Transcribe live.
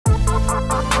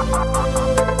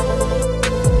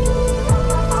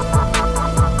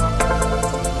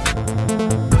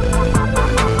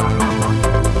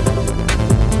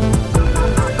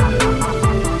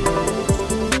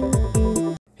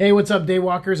Hey, what's up,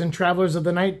 Daywalkers and Travelers of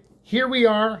the Night? Here we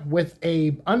are with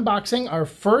a unboxing, our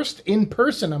first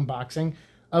in-person unboxing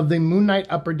of the Moon Knight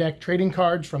Upper Deck trading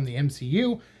cards from the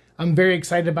MCU. I'm very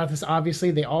excited about this, obviously.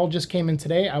 They all just came in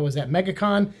today. I was at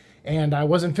MegaCon, and I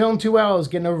wasn't feeling too well. I was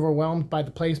getting overwhelmed by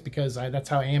the place because that's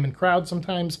how I am in crowds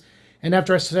sometimes. And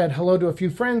after I said hello to a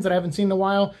few friends that I haven't seen in a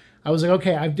while, I was like,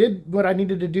 okay, I did what I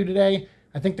needed to do today.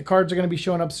 I think the cards are going to be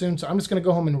showing up soon, so I'm just going to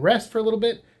go home and rest for a little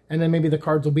bit, and then maybe the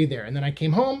cards will be there. And then I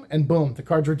came home, and boom, the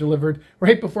cards were delivered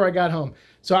right before I got home.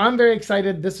 So I'm very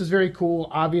excited. This is very cool.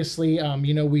 Obviously,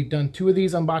 you know, we've done 2 of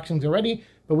these unboxings already,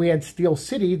 but we had Steel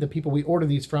City, the people we order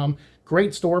these from.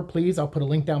 Great store, please. I'll put a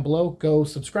link down below. Go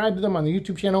subscribe to them on the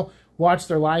YouTube channel. Watch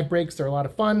their live breaks. They're a lot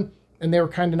of fun. And they were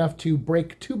kind enough to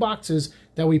break 2 boxes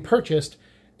that we purchased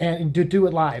and to do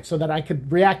it live so that I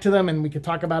could react to them and we could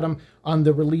talk about them on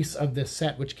the release of this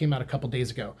set, which came out a couple days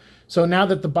ago. So now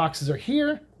that the boxes are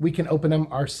here, we can open them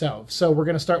ourselves. So we're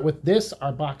going to start with this,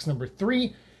 our box number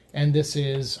 3. And this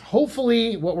is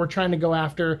hopefully what we're trying to go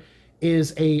after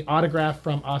is a autograph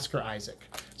from Oscar Isaac.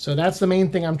 So that's the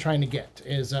main thing I'm trying to get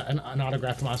is an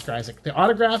autograph from Oscar Isaac. The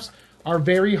autographs are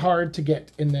very hard to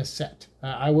get in this set.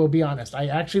 I will be honest. I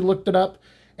actually looked it up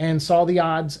and saw the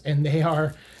odds, and they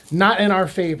are not in our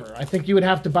favor. I think you would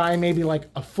have to buy maybe like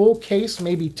a full case,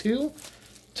 maybe 2,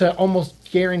 to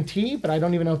almost guarantee, but I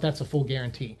don't even know if that's a full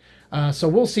guarantee. So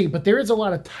we'll see. But there is a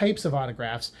lot of types of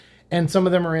autographs, and some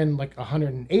of them are in like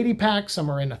 180 packs, some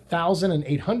are in 1,000 and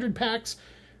 800 packs.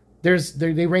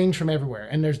 They range from everywhere,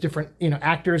 and there's different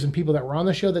actors and people that were on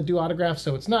the show that do autographs.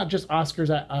 So it's not just Oscar's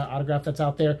autograph that's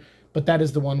out there, but that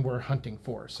is the one we're hunting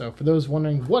for. So for those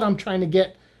wondering what I'm trying to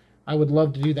get, I would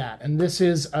love to do that. And this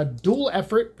is a dual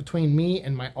effort between me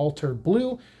and my alter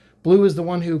Blue. Blue is the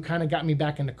one who kind of got me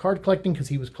back into card collecting because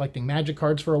he was collecting Magic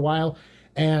cards for a while.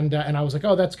 And I was like,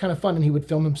 oh, that's kind of fun. And he would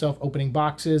film himself opening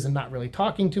boxes and not really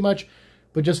talking too much,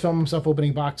 but just film himself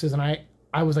opening boxes. And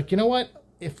I was like, you know what?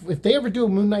 If they ever do a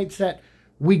Moon Knight set,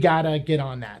 we gotta get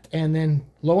on that. And then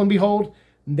lo and behold,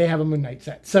 they have a Moon Knight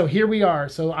set. So here we are.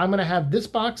 So I'm gonna have this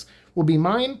box will be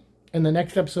mine. And the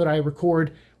next episode I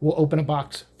record, we'll open a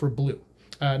box for Blue.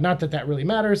 Not that that really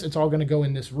matters. It's all going to go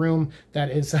in this room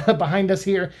that is behind us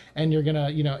here. And you're going to,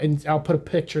 and I'll put a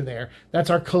picture there. That's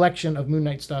our collection of Moon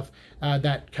Knight stuff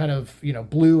that kind of,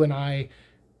 Blue and I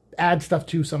add stuff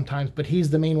to sometimes. But he's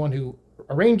the main one who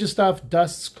arranges stuff,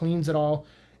 dusts, cleans it all.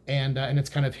 And it's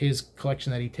kind of his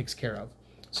collection that he takes care of.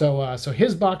 So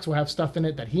his box will have stuff in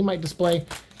it that he might display.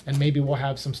 And maybe we'll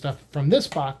have some stuff from this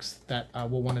box that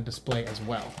we'll want to display as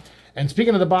well. And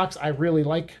speaking of the box, I really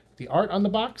like the art on the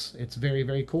box. It's very,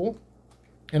 very cool.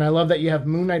 And I love that you have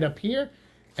Moon Knight up here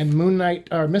and Moon Knight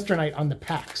or Mr. Knight on the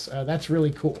packs. That's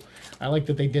really cool. I like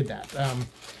that they did that.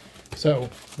 So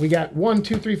we got 1,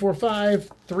 2, 3, 4,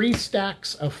 5, 3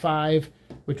 stacks of 5,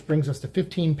 which brings us to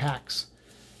 15 packs.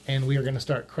 And we are going to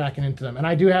start cracking into them. And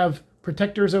I do have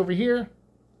protectors over here,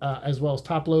 as well as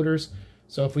top loaders.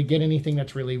 So if we get anything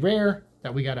that's really rare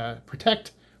that we got to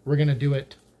protect, we're going to do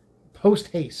it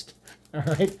post-haste. All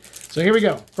right, so here we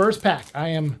go. First pack. I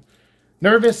am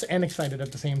nervous and excited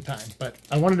at the same time, but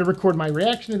I wanted to record my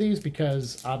reaction to these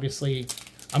because obviously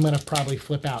I'm going to probably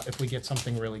flip out if we get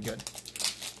something really good.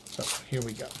 So here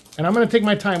we go. And I'm going to take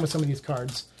my time with some of these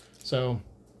cards. And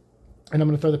I'm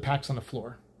going to throw the packs on the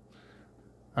floor.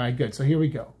 All right, good. So here we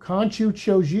go. Khonshu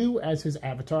chose you as his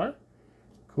avatar.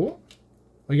 Cool.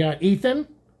 We got Ethan.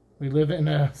 We live in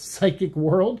a psychic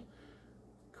world.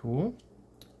 Cool.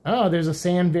 Oh, there's a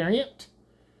sand variant.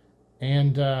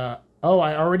 And, I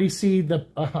already see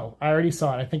I already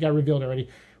saw it. I think I revealed it already.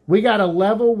 We got a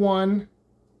level 1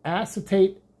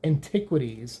 acetate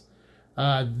antiquities.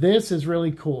 This is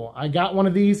really cool. I got one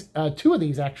of these, 2 of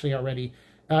these actually already,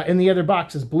 in the other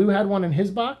boxes. Blue had one in his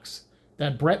box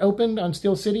that Brett opened on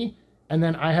Steel City. And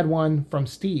then I had one from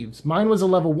Steve's. Mine was a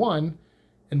level 1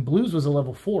 and Blue's was a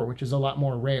level 4, which is a lot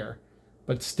more rare.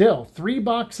 But still, 3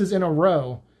 boxes in a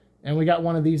row. And we got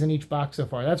one of these in each box so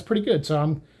far. That's pretty good. So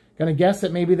I'm going to guess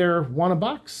that maybe they're 1 a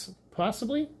box,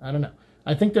 possibly. I don't know.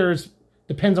 I think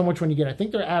depends on which one you get. I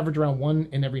think they're average around 1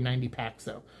 in every 90 packs,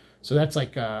 though. So that's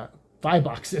like 5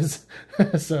 boxes.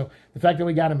 So the fact that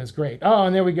we got them is great. Oh,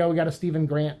 and there we go. We got a Stephen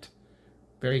Grant.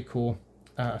 Very cool.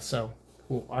 So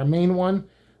cool. Our main one,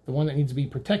 the one that needs to be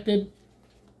protected,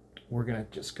 we're going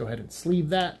to just go ahead and sleeve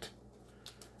that.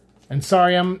 And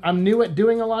sorry, I'm new at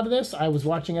doing a lot of this. I was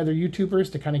watching other YouTubers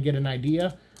to kind of get an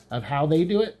idea of how they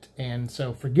do it. And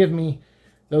so forgive me,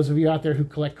 those of you out there who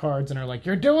collect cards and are like,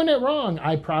 you're doing it wrong.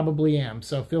 I probably am.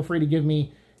 So feel free to give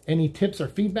me any tips or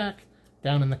feedback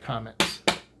down in the comments.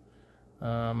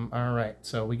 All right,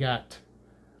 so we got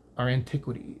our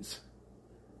antiquities.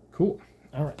 Cool.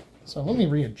 All right. So let me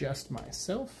readjust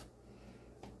myself.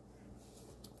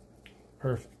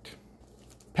 Perfect.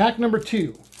 Pack number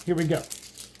 2. Here we go.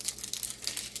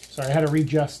 Sorry, I had to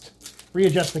readjust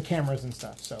the cameras and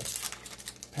stuff. So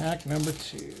pack number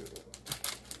 2.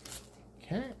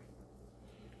 Okay.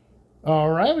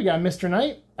 All right, we got Mr.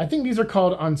 Knight. I think these are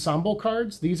called ensemble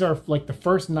cards. These are like the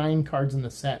first 9 cards in the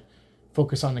set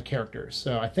focus on the characters.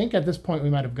 So I think at this point we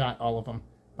might have got all of them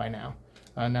by now.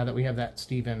 Now that we have that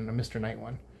Steven Mr. Knight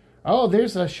one. Oh,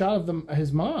 there's a shot of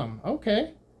his mom.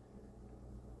 Okay.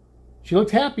 She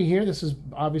looked happy here. This is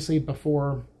obviously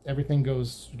before everything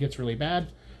gets really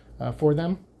bad for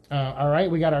them. All right,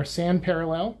 we got our sand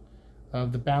parallel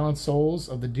of the balanced souls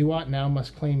of the Duat now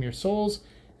must claim your souls.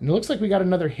 And it looks like we got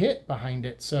another hit behind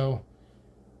it. So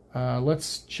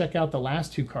let's check out the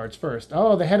last 2 cards first.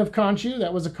 Oh, the Head of Khonshu.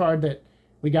 That was a card that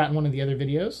we got in one of the other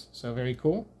videos. So very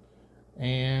cool.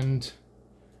 And,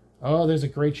 oh, there's a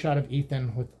great shot of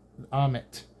Ethan with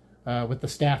Amit, with the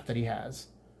staff that he has.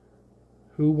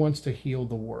 Who wants to heal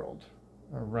the world?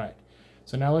 All right.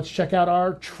 So now let's check out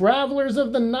our Travelers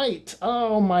of the Night.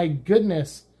 Oh, my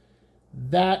goodness.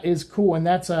 That is cool. And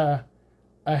that's a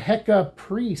Heka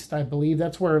priest, I believe.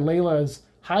 That's where Layla is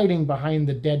hiding behind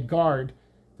the dead guard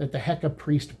that the Heka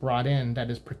priest brought in that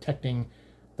is protecting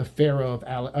the Pharaoh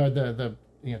of the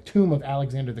tomb of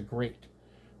Alexander the Great.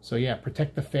 So yeah,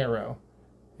 Protect the Pharaoh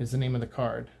is the name of the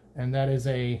card. And that is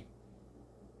it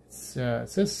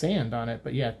says sand on it,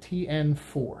 but yeah,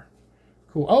 TN4.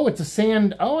 Cool. Oh, it's a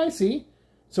sand. Oh, I see.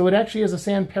 So it actually is a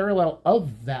sand parallel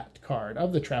of that card,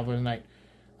 of the Traveler of the Night.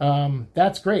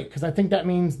 That's great, because I think that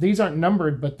means these aren't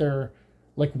numbered, but they're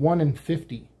like 1 in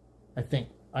 50, I think.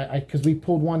 Because we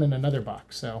pulled one in another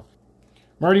box, so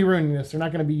I'm already ruining this. They're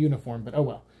not going to be uniform, but oh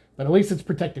well. But at least it's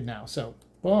protected now, so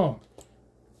boom.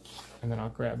 And then I'll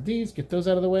grab these, get those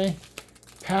out of the way.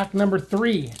 Pack number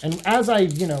 3. And as I,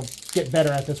 get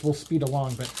better at this, we'll speed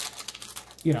along, but,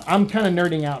 I'm kind of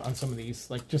nerding out on some of these,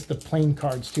 like just the plain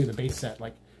cards too, the base set.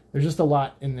 Like, there's just a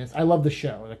lot in this. I love the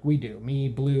show, like we do. Me,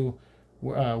 Blue,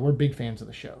 we're big fans of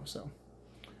the show, so.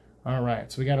 All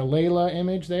right, so we got a Layla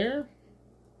image there.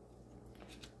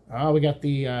 Oh, we got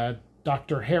the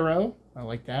Dr. Harrow. I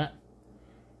like that.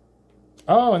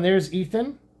 Oh, and there's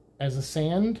Ethan as a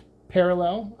sand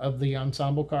parallel of the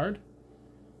ensemble card.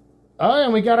 Oh,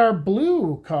 and we got our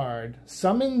blue card,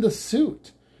 Summon the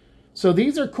Suit. So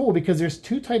these are cool because there's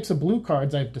 2 types of blue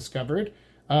cards I've discovered.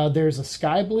 There's a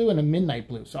sky blue and a midnight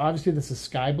blue. So obviously this is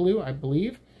sky blue, I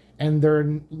believe. And they're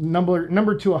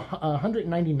numbered to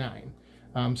 199.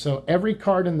 So every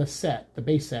card in the set, the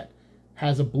base set,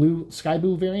 has a sky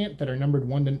blue variant that are numbered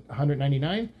 1 to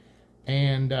 199.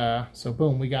 And so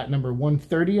boom, we got number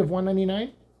 130 of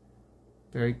 199.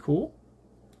 Very cool.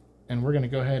 And we're going to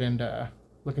go ahead and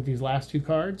look at these last 2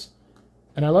 cards.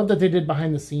 And I love that they did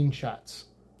behind the scenes shots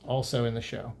also in the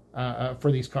show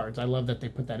for these cards. I love that they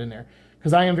put that in there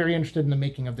because I am very interested in the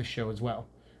making of the show as well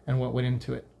and what went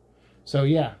into it. So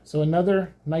yeah, so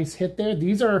another nice hit there.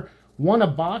 These are 1 a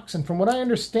box, and from what I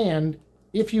understand,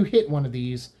 if you hit one of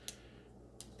these,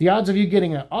 the odds of you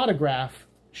getting an autograph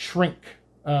shrink,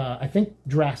 I think,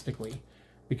 drastically,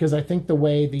 because I think the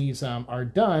way these are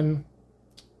done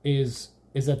is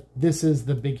that this is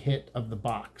the big hit of the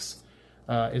box,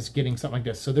 is getting something like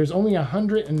this. So there's only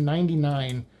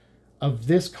 199 of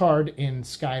this card in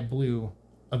sky blue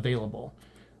available.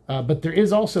 But there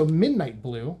is also midnight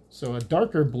blue, so a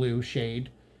darker blue shade,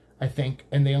 I think,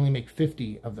 and they only make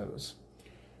 50 of those.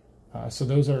 So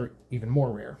those are even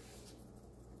more rare.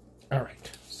 All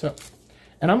right, so,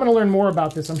 and I'm going to learn more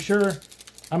about this. I'm sure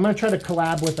I'm going to try to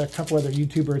collab with a couple other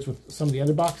YouTubers with some of the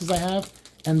other boxes I have,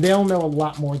 and they'll know a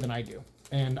lot more than I do.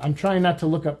 And I'm trying not to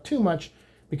look up too much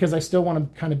because I still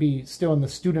want to kind of be still in the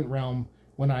student realm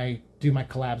when I do my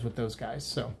collabs with those guys.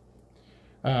 So,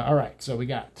 all right, so we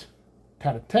got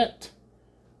Tet,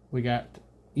 we got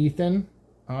Ethan,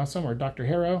 awesome, or Dr.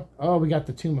 Harrow. Oh, we got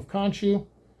the Tomb of Khonshu.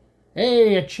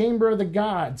 Hey, a Chamber of the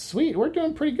Gods. Sweet, we're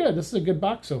doing pretty good. This is a good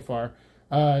box so far.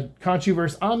 Khonshu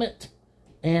versus Amit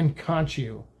and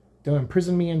Khonshu. They'll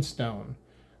imprison me in stone.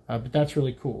 But that's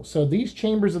really cool. So these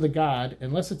Chambers of the God,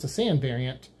 unless it's a sand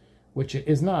variant, which it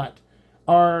is not,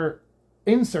 are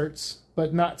inserts,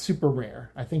 but not super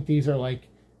rare. I think these are like,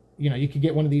 you could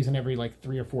get one of these in every like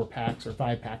 3 or 4 packs or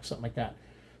 5 packs, something like that.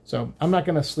 So I'm not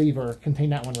going to sleeve or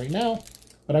contain that one right now,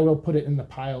 but I will put it in the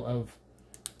pile of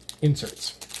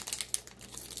inserts.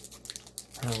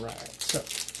 All right, so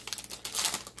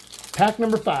pack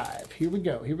number 5. Here we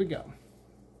go. Here we go.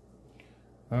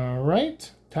 All right,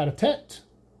 Tet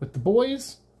with the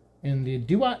boys and the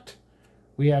Duat.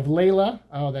 We have Layla.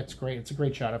 Oh, that's great. It's a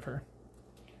great shot of her.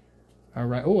 All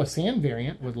right. Oh, a sand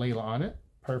variant with Layla on it.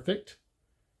 Perfect.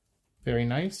 Very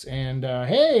nice. And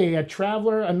hey,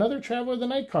 another Traveler of the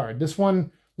Night card. This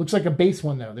one looks like a base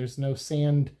one, though. There's no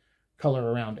sand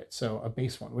color around it. So a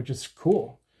base one, which is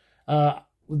cool.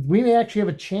 We may actually have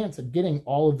a chance at getting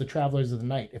all of the Travelers of the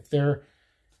Night. If they're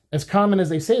as common as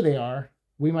they say they are,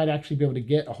 we might actually be able to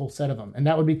get a whole set of them. And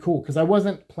that would be cool, because I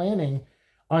wasn't planning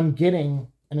on getting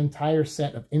an entire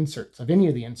set of inserts, of any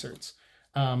of the inserts,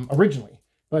 originally.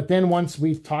 But then once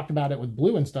we talked about it with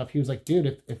Blue and stuff, he was like,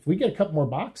 dude, if we get a couple more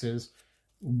boxes,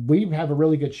 we have a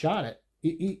really good shot at,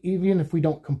 even if we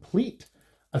don't complete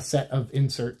a set of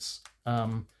inserts,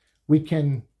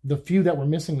 the few that we're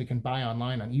missing, we can buy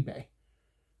online on eBay.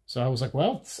 So I was like,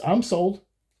 well, I'm sold.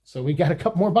 So we got a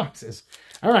couple more boxes.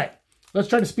 All right, let's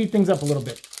try to speed things up a little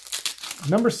bit.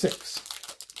 Number 6.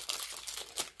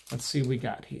 Let's see what we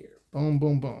got here. Boom,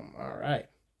 boom, boom. All right.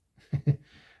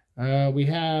 We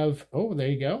have, oh, there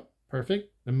you go.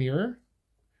 Perfect. The mirror.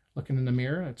 Looking in the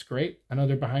mirror. That's great.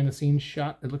 Another behind the scenes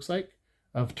shot, it looks like,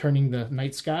 of turning the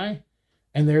night sky.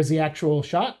 And there's the actual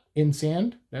shot in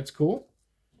sand. That's cool.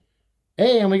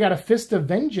 Hey, and we got a Fist of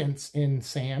Vengeance in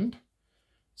sand.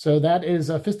 So that is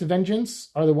a Fist of Vengeance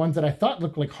are the ones that I thought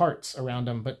looked like hearts around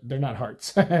them, but they're not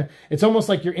hearts. It's almost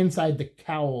like you're inside the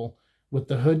cowl with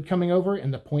the hood coming over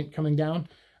and the point coming down.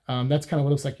 That's kind of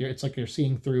what it looks like. It's like you're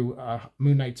seeing through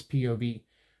Moon Knight's POV.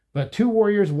 But 2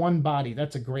 warriors, 1 body.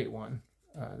 That's a great one.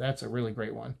 That's a really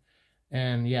great one.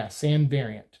 And yeah, sand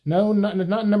variant. No,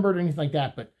 not numbered or anything like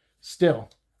that, but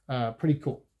still pretty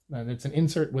cool. It's an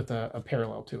insert with a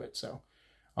parallel to it. So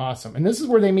awesome. And this is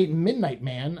where they meet Midnight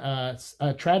Man.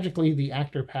 Tragically, the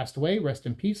actor passed away. Rest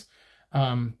in peace.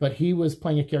 But he was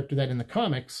playing a character that in the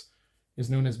comics is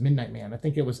known as Midnight Man. I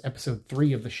think it was episode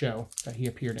 3 of the show that he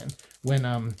appeared in,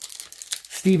 when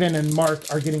Steven and Mark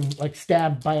are getting like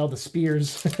stabbed by all the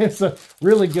spears. It's a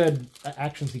really good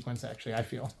action sequence, actually, I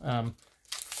feel.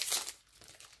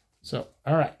 So,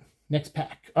 all right, next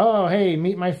pack. Oh, hey,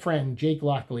 meet my friend, Jake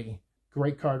Lockley.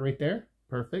 Great card right there.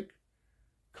 Perfect.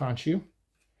 Khonshu.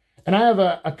 And I have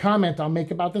a comment I'll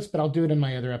make about this, but I'll do it in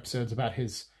my other episodes about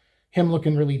him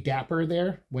looking really dapper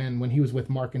there. When he was with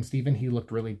Mark and Steven, he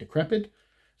looked really decrepit.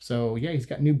 So yeah, he's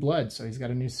got new blood, so he's got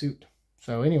a new suit.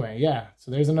 So anyway, yeah.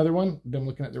 So there's another one. Them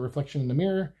looking at the reflection in the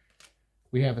mirror.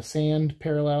 We have a sand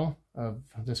parallel of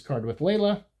this card with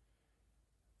Layla.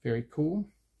 Very cool.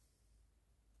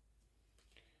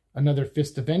 Another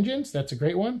Fist of Vengeance. That's a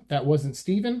great one. That wasn't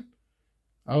Steven.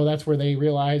 Oh, that's where they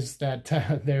realized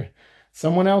that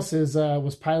someone else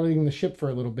was piloting the ship for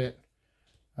a little bit.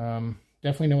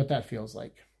 Definitely know what that feels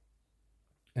like.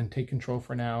 And take control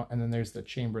for now. And then there's the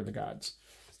Chamber of the Gods.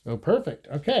 So perfect.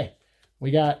 Okay.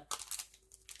 We got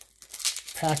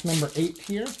pack number 8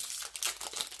 here.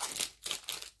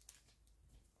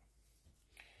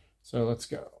 So let's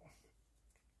go.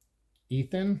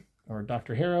 Ethan, or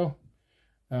Dr. Harrow.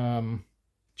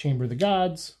 Chamber of the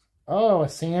Gods. Oh, a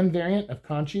sand variant of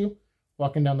Khonshu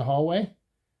walking down the hallway.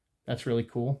 That's really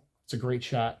cool. It's a great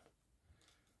shot.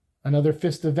 Another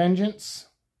Fist of Vengeance.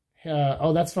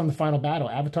 Oh, that's from the final battle.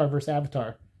 Avatar versus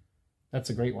Avatar. That's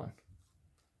a great one.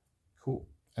 Cool.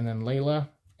 And then Layla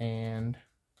and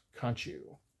Khonshu.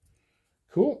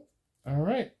 Cool. All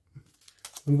right.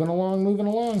 Moving along, moving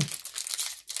along.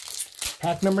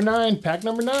 Pack number 9. Pack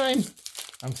number 9.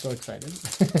 I'm so excited.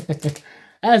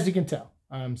 As you can tell,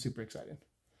 I'm super excited.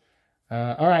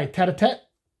 All right. Tat-a-tat.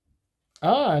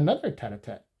 Ah, another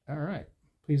tat-a-tat. All right.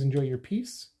 Please enjoy your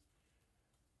piece.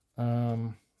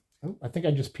 Oh, I think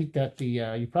I just peeked at the,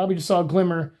 you probably just saw a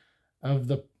glimmer of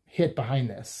the hit behind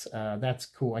this. That's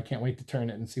cool. I can't wait to turn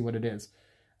it and see what it is.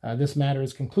 This matter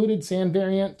is concluded. Sand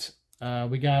variant.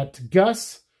 We got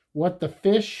Gus. What the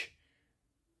Fish.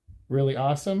 Really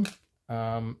awesome.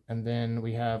 And then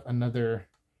we have another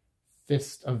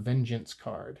Fist of Vengeance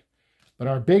card. But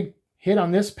our big hit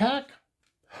on this pack.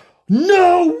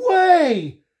 No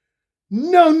way!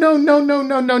 No.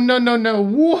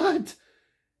 What?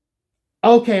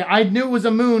 Okay, I knew it was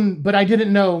a moon, but I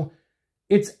didn't know.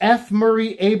 It's F.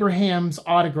 Murray Abraham's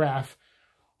autograph.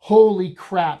 Holy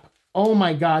crap. Oh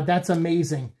my God, that's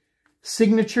amazing.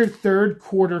 Signature 3rd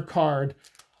quarter card.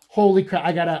 Holy crap.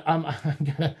 I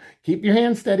gotta keep your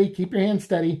hand steady. Keep your hand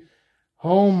steady.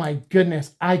 Oh my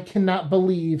goodness. I cannot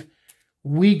believe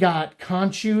we got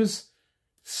Khonshu's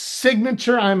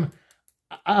signature.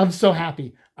 I'm so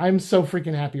happy. I'm so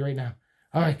freaking happy right now.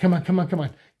 All right, come on.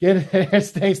 Get it.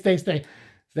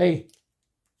 Stay.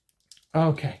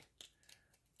 Okay.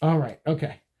 All right,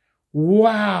 okay.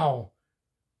 Wow.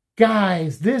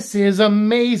 Guys, this is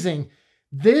amazing.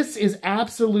 This is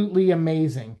absolutely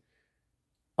amazing.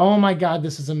 Oh my God,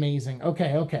 this is amazing.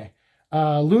 Okay.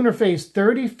 Lunar Phase,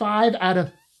 35 out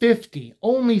of 50.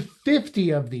 Only 50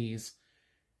 of these.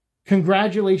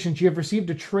 Congratulations. You have received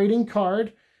a trading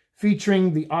card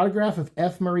featuring the autograph of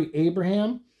F. Murray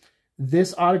Abraham.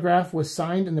 This autograph was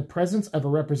signed in the presence of a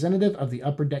representative of the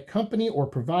Upper Deck Company or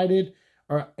provided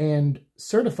and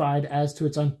certified as to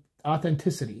its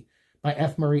authenticity by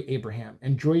F. Murray Abraham.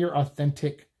 Enjoy your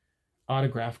authentic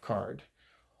autograph card.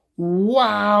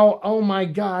 Wow. Oh my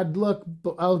God. Look,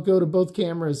 I'll go to both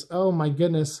cameras. Oh my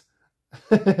goodness.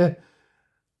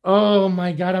 Oh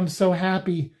my God. I'm so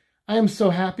happy. I am so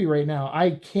happy right now.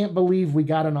 I can't believe we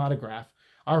got an autograph.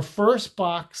 Our first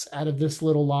box out of this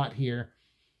little lot here.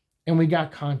 And we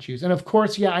got Khonshu's. And of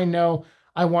course, yeah, I know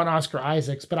I want Oscar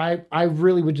Isaacs, but I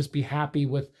really would just be happy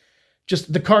with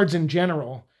just the cards in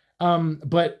general.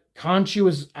 But Khonshu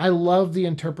is, I love the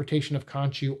interpretation of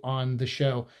Khonshu on the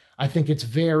show. I think it's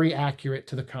very accurate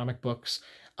to the comic books.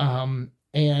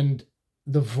 And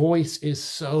the voice is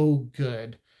so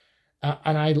good.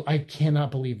 And I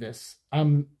cannot believe this.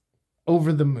 I'm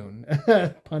over the moon,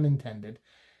 pun intended.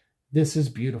 This is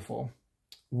beautiful.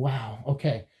 Wow.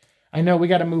 Okay. I know we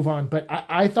got to move on, but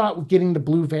I thought getting the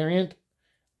blue variant,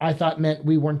 I thought meant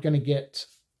we weren't going to get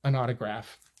an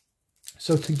autograph.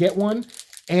 So to get one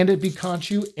and it be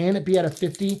Khonshu and it be at a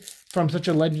 50 from such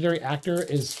a legendary actor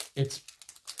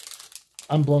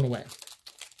I'm blown away.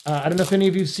 I don't know if any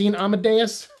of you've seen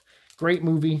Amadeus. Great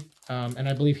movie. And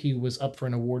I believe he was up for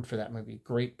an award for that movie.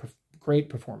 Great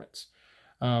performance.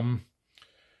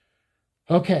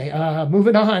 Okay,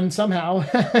 moving on somehow.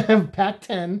 Pack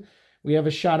 10. We have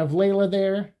a shot of Layla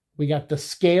there. We got the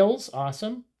scales.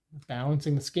 Awesome.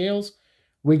 Balancing the scales.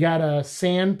 We got a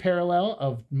sand parallel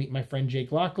of Meet My Friend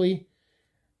Jake Lockley.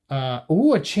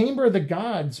 Ooh, a Chamber of the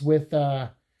Gods with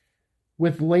Layla.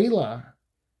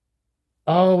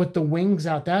 Oh, with the wings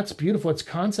out. That's beautiful. It's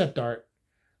concept art.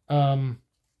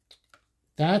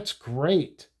 That's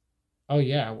great. Oh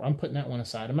yeah, I'm putting that one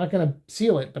aside. I'm not going to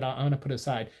seal it, but I'm going to put it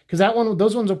aside. Because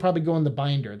those ones will probably go in the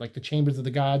binder, like the Chambers of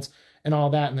the Gods and all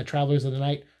that, and the Travelers of the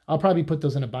Night. I'll probably put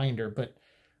those in a binder, but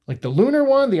like the lunar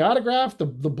one, the autograph, the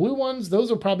blue ones,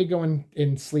 those will probably go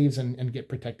in sleeves and get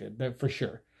protected, for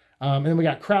sure. And then we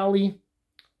got Crowley,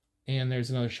 and there's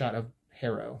another shot of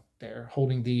Harrow there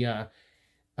holding the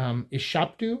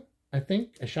Ishaptu, I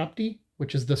think, Ishapti,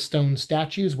 which is the stone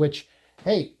statues, which,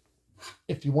 hey,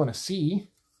 if you want to see,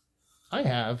 I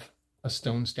have a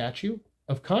stone statue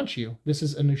of Khonshu. This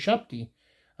is a Nushapti.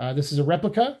 This is a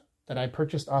replica that I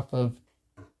purchased off of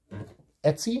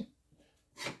Etsy.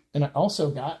 And I also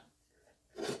got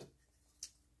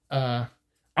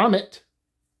Amit.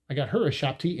 I got her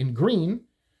Ishapti in green.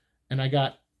 And I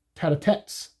got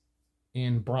Tatatets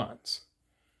in bronze.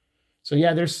 So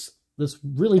yeah, there's this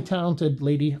really talented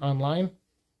lady online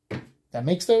that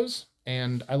makes those.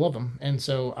 And I love them. And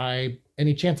so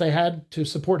any chance I had to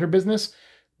support her business,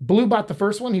 Blue bought the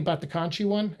first one. He bought the Khonshu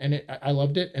one, and I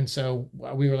loved it. And so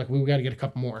we were like, we got to get a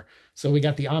couple more. So we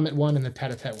got the Amit one and the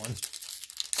Tatatet one.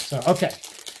 So, okay.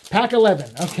 Pack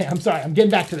 11. Okay, I'm sorry. I'm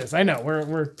getting back to this. I know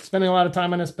we're spending a lot of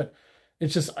time on this, but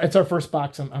it's our first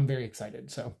box. I'm very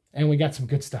excited. So, and we got some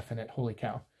good stuff in it. Holy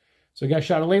cow. So we got a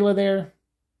shot of Layla there.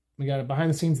 We got a behind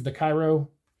the scenes of the Cairo,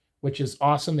 which is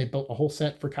awesome. They built a whole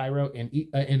set for Cairo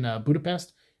in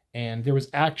Budapest, and there was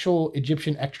actual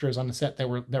Egyptian extras on the set that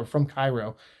were from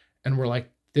Cairo, and we're like,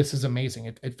 this is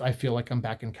amazing. I feel like I'm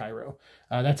back in Cairo.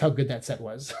 That's how good that set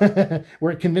was,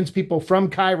 where it convinced people from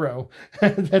Cairo.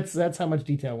 that's how much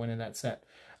detail went in that set.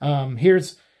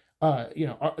 Here's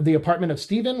the apartment of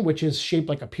Stephen, which is shaped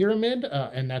like a pyramid,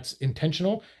 and that's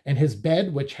intentional. And his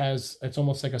bed, which it's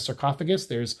almost like a sarcophagus.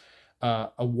 There's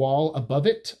a wall above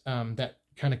it that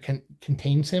kind of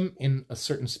contains him in a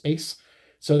certain space.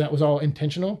 So that was all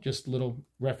intentional, just little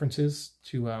references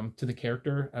to the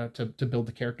character, to build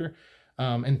the character,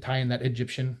 and tie in that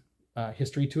Egyptian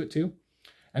history to it too.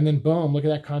 And then boom, look at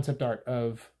that concept art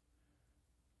of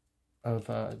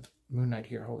Moon Knight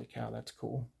here. Holy cow, that's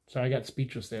cool. So I got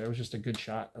speechless there. It was just a good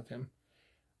shot of him.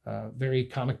 Very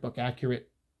comic book accurate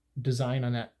design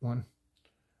on that one.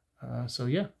 So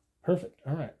yeah, perfect.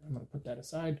 All right, I'm gonna put that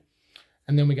aside.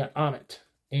 And then we got Amit,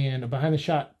 and a behind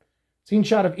the scene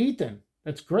shot of Ethan.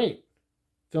 That's great.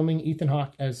 Filming Ethan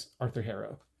Hawke as Arthur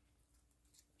Harrow.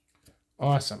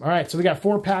 Awesome. All right, so we got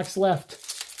 4 packs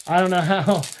left. I don't know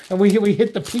how. And we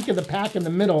hit the peak of the pack in the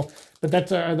middle, but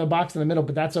that's the box in the middle,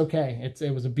 but that's okay.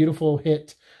 It was a beautiful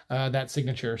hit, that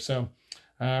signature. So,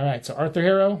 all right, so Arthur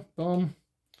Harrow, boom.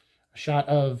 A shot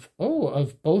of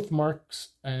both Mark's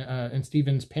and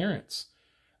Stephen's parents.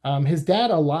 His dad,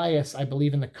 Elias, I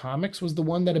believe in the comics, was the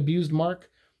one that abused Mark,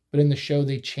 but in the show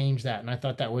they changed that, and I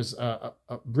thought that was a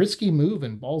risky move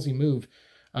and ballsy move.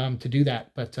 to do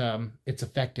that, but it's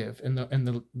effective. And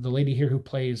the lady here who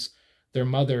plays their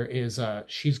mother is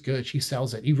she's good. She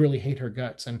sells it. You really hate her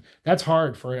guts, and that's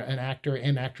hard for an actor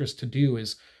and actress to do,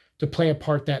 is to play a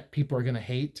part that people are going to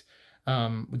hate,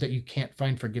 that you can't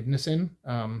find forgiveness in.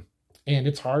 And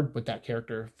it's hard with that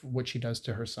character, what she does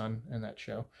to her son in that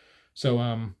show.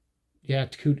 So yeah,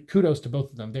 kudos to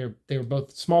both of them. They were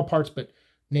both small parts, but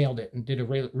nailed it and did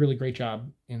a really great job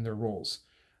in their roles.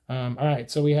 All right,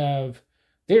 so we have,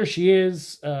 there she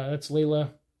is. That's Layla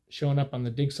showing up on the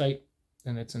dig site,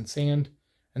 and it's in sand.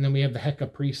 And then we have the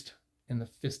Heka priest in the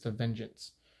Fist of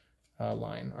Vengeance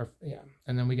line.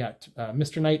 And then we got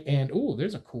Mr. Knight, and ooh,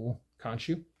 there's a cool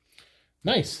Khonshu.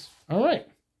 Nice. All right.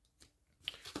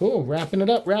 Cool. Wrapping it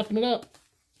up.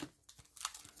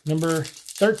 Number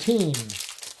 13.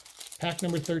 Pack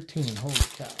number 13. Holy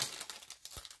cow.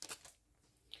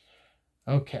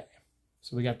 Okay.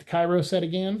 So we got the Cairo set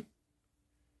again.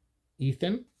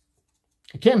 Ethan.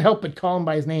 I can't help but call him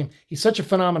by his name. He's such a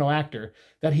phenomenal actor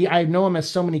that I know him as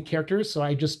so many characters, so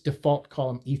I just default call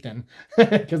him Ethan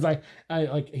because I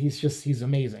like, he's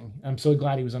amazing. I'm so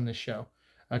glad he was on this show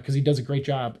because he does a great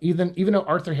job. Even though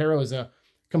Arthur Harrow is a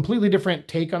completely different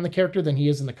take on the character than he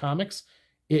is in the comics,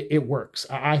 it works.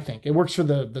 I think it works for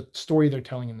the story they're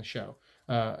telling in the show.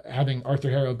 Having Arthur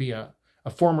Harrow be a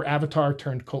former Avatar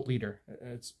turned cult leader,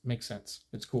 it makes sense.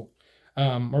 It's cool,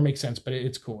 or makes sense, but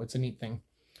it's cool. It's a neat thing.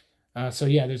 So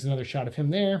yeah, there's another shot of him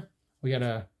there. We got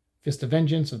a Fist of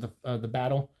Vengeance of the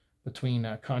battle between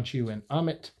Khonshu and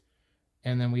Amit,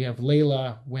 and then we have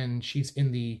Layla when she's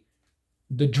in the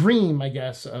dream, I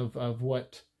guess, of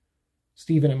what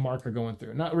Steven and Mark are going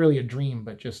through. Not really a dream,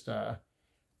 but just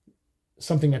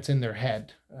something that's in their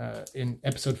head in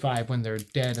episode 5 when they're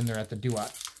dead and they're at the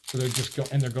Duat. So they're just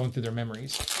they're going through their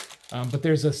memories. But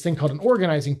there's this thing called an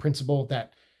organizing principle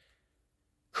that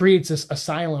creates this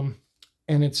asylum.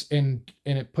 And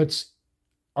it puts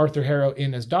Arthur Harrow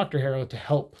in as Dr. Harrow to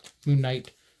help Moon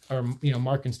Knight, or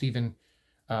Mark and Steven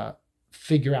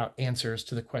figure out answers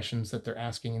to the questions that they're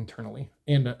asking internally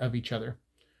and of each other.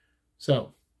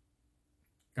 So,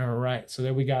 all right. So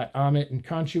there we got Amit and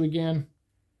Khonshu again.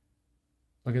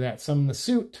 Look at that. Some in the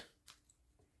suit.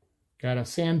 Got a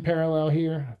sand parallel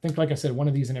here. I think, like I said, one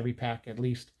of these in every pack at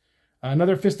least.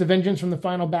 Another Fist of Vengeance from the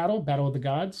final Battle of the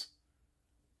Gods.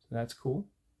 So that's cool.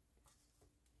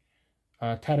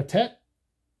 Tat-a-tet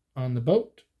on the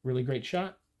boat. Really great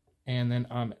shot. And then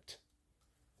Amit.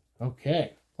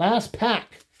 Okay. Last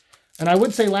pack. And I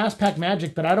would say last pack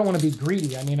magic, but I don't want to be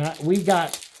greedy. I mean,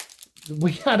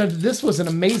 this was an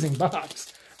amazing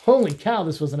box. Holy cow,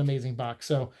 this was an amazing box.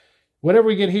 So whatever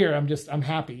we get here, I'm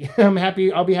happy. I'm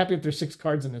happy. I'll be happy if there's 6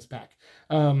 cards in this pack.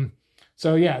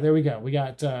 So yeah, there we go. We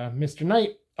got Mr.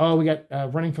 Knight. Oh, we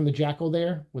got Running from the Jackal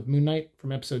there with Moon Knight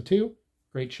from episode 2.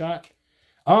 Great shot.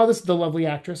 Oh, this is the lovely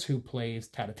actress who plays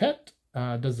Tat-a-tet.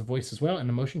 Does the voice as well and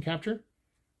the motion capture.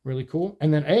 Really cool.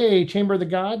 And then, hey, Chamber of the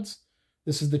Gods.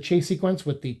 This is the chase sequence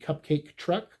with the cupcake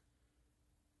truck.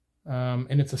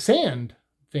 And it's a sand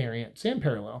variant, sand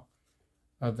parallel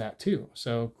of that too.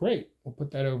 So great. We'll put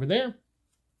that over there.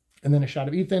 And then a shot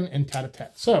of Ethan and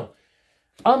Tat-a-tet. So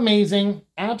amazing.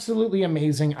 Absolutely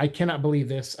amazing. I cannot believe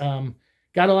this.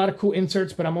 Got a lot of cool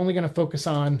inserts, but I'm only going to focus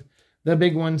on the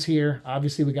big ones here.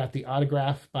 Obviously, we got the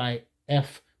autograph by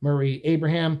F. Murray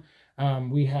Abraham.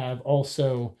 We have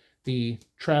also the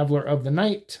Traveler of the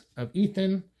Night of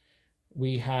Ethan.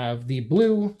 We have the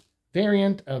blue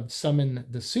variant of Summon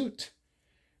the Suit.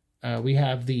 We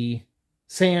have the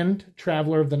Sand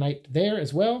Traveler of the Night there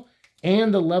as well.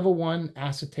 And the level 1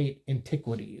 Acetate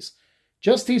Antiquities.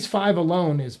 Just these 5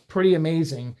 alone is pretty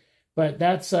amazing. But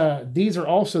that's these are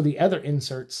also the other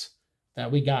inserts that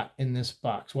we got in this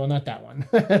box. Well, not that one.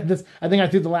 I think I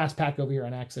threw the last pack over here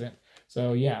on accident.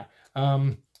 So yeah.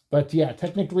 But yeah,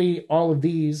 technically all of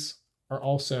these are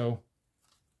also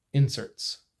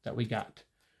inserts that we got.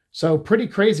 So pretty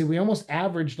crazy. We almost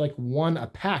averaged like 1 a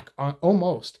pack,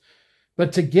 almost.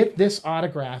 But to get this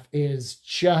autograph is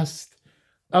just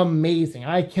amazing.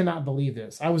 I cannot believe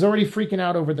this. I was already freaking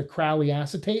out over the Crowley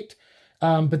acetate.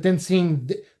 But then seeing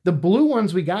the blue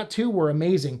ones we got too were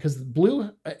amazing, because the blue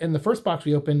in the first box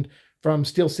we opened from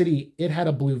Steel City, it had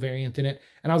a blue variant in it.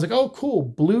 And I was like, oh, cool.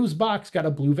 Blue's box got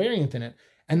a blue variant in it.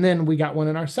 And then we got one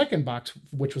in our second box,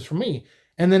 which was for me.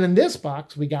 And then in this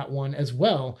box, we got one as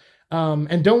well.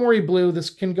 And don't worry, Blue, this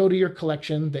can go to your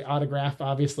collection. The autograph,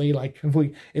 obviously, like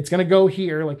it's going to go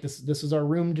here. Like this is our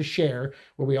room to share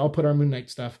where we all put our Moon Knight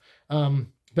stuff. But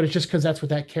it's just because that's what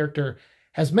that character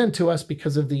has meant to us,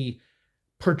 because of the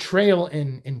portrayal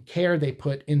and care they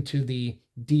put into the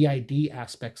DID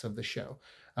aspects of the show.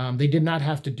 They did not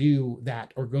have to do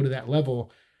that or go to that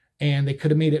level and they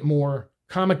could have made it more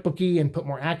comic booky and put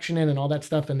more action in and all that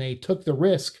stuff. And they took the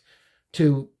risk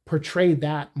to portray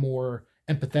that more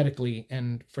empathetically.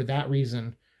 And for that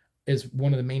reason is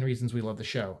one of the main reasons we love the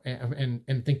show,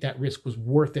 and think that risk was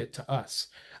worth it to us.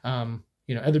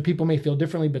 You know, other people may feel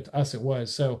differently, but to us it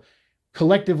was. So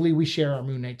collectively we share our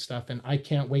Moon Knight stuff, and I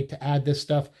can't wait to add this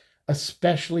stuff,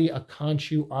 especially a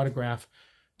Khonshu autograph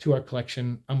to our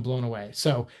collection. I'm blown away.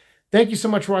 So thank you so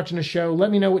much for watching the show. Let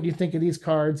me know what you think of these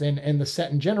cards and the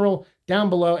set in general down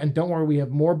below. And don't worry, we have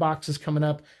more boxes coming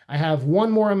up. I have one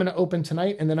more I'm going to open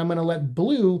tonight, and then I'm going to let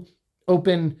Blue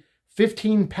open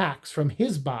 15 packs from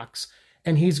his box,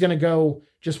 and he's going to go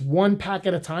just one pack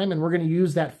at a time, and we're going to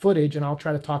use that footage, and I'll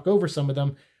try to talk over some of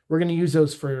them. We're going to use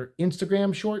those for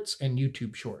Instagram shorts and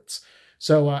YouTube shorts.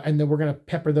 So, and then we're going to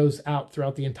pepper those out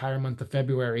throughout the entire month of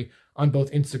February on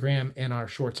both Instagram and our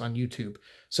shorts on YouTube.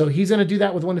 So he's going to do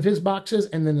that with one of his boxes,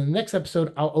 and then in the next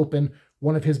episode, I'll open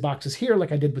one of his boxes here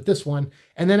like I did with this one.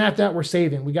 And then after that, we're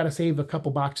saving. We got to save a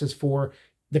couple boxes for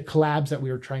the collabs that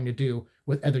we were trying to do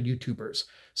with other YouTubers.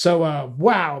 So,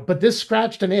 wow, but this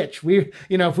scratched an itch. You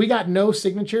know, if we got no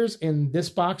signatures in this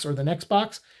box or the next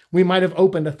box, we might have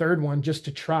opened a third one just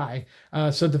to try.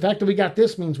 So the fact that we got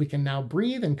this means we can now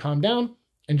breathe and calm down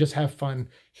and just have fun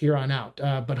here on out.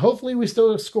 But hopefully we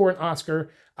still score an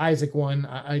Oscar Isaac one.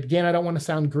 Again, I don't want to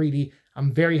sound greedy.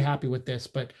 I'm very happy with this,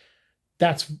 but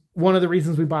that's one of the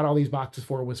reasons we bought all these boxes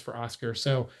for, was for Oscar.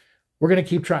 So we're going to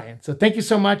keep trying. So thank you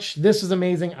so much. This is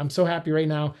amazing. I'm so happy right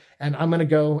now. And I'm going to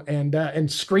go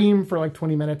and scream for like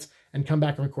 20 minutes and come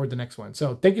back and record the next one.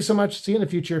 So thank you so much. See you in the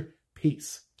future.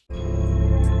 Peace.